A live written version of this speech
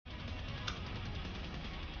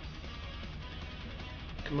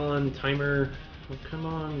Come on, timer. Oh, come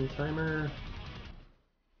on, timer.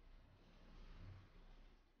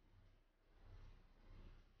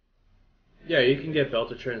 Yeah, you can get Belt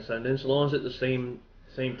of Transcendence as long as it's the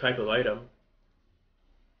same type of item.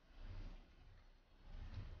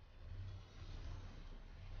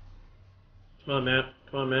 Come on, map.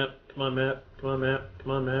 Come on, map. Come on, map. Come on, map.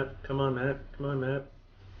 Come on, map. Come on, map. Come on, map.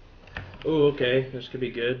 Oh, okay. This could be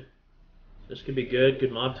good. This could be good.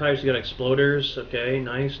 Good mob types. We got exploders. Okay,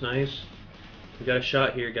 nice, nice. We got a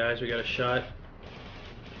shot here, guys. We got a shot.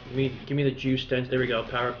 Give me the juice dents. There we go.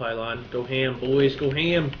 Power pylon. Go ham, boys. Go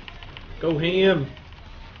ham. Go ham.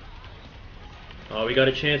 Oh, we got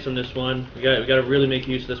a chance on this one. We got to really make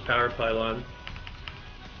use of this power pylon.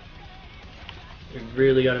 We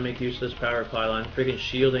really got to make use of this power pylon. Freaking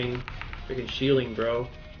shielding, bro.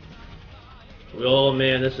 Oh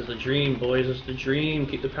man, this is the dream, boys. This is the dream.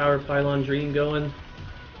 Keep the power pylon dream going.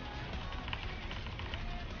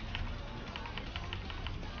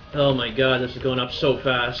 Oh my god, this is going up so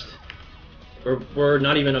fast. We're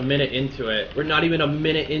not even a minute into it. We're not even a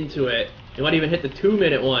minute into it. We might even hit the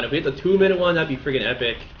 2-minute one. If we hit the 2-minute one, that'd be freaking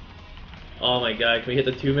epic. Oh my god, can we hit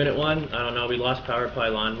the 2-minute one? I don't know, we lost power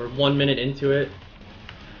pylon. We're 1 minute into it.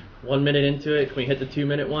 1 minute into it. Can we hit the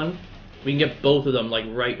 2-minute one? We can get both of them, like,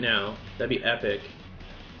 right now. That'd be epic.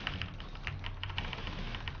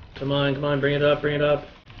 Come on, come on, bring it up, bring it up.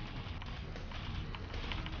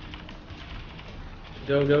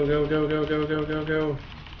 Go, go, go, go, go, go, go, go, go.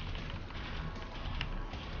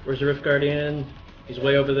 Where's the Rift Guardian? He's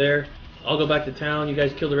way over there. I'll go back to town. You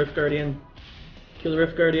guys kill the Rift Guardian. Kill the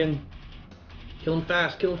Rift Guardian. Kill him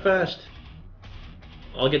fast, kill him fast.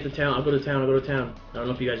 I'll get to town. I'll go to town, I'll go to town. I don't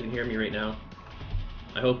know if you guys can hear me right now.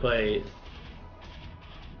 I hope I...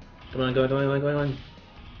 Come on, go on.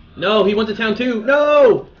 No, he went to town too.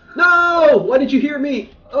 No! No! Why did you hear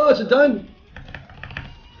me? Oh, is it done?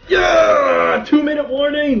 Yeah! 2-minute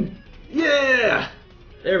warning! Yeah!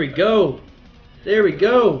 There we go. There we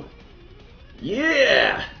go.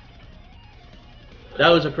 Yeah! That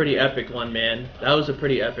was a pretty epic one, man. That was a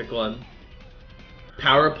pretty epic one.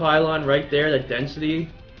 Power pylon right there, that density.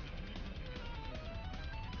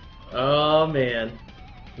 Oh, man.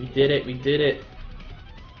 We did it, we did it.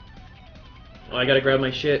 Oh, I gotta grab my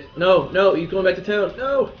shit. No, no, he's going back to town.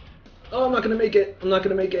 No! Oh, I'm not gonna make it. I'm not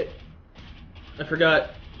gonna make it. I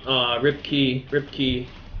forgot. Aw, rip key, rip key.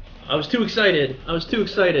 I was too excited. I was too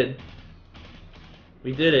excited.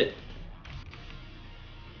 We did it.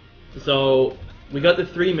 So, we got the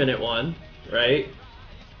 3-minute one, right?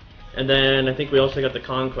 And then I think we also got the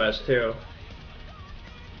Conquest too.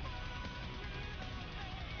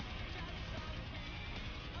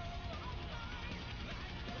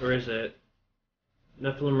 Where is it?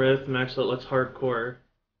 Nephilim Rift, Max Out, Let's Hardcore.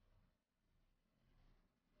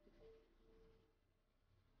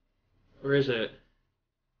 Where is it?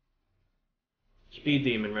 Speed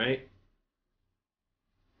Demon, right?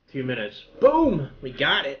 2 minutes. Boom! We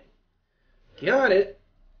got it! Got it!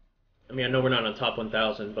 I mean, I know we're not on top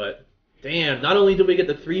 1,000, but... Damn, not only did we get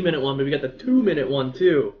the 3-minute one, but we got the 2-minute one,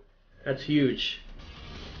 too. That's huge.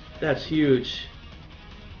 That's huge.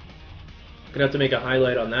 Gonna have to make a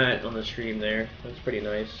highlight on that on the stream there. That's pretty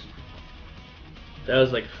nice. That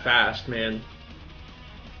was, like, fast, man.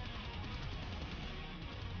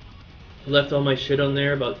 Left all my shit on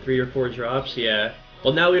there, about 3 or 4 drops, yeah.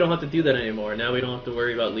 Well, now we don't have to do that anymore. Now we don't have to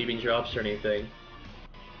worry about leaving drops or anything.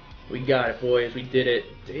 We got it, boys. We did it.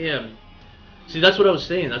 Damn. See, that's what I was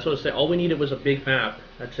saying. That's what I was saying. All we needed was a big map.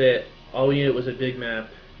 That's it. All we needed was a big map.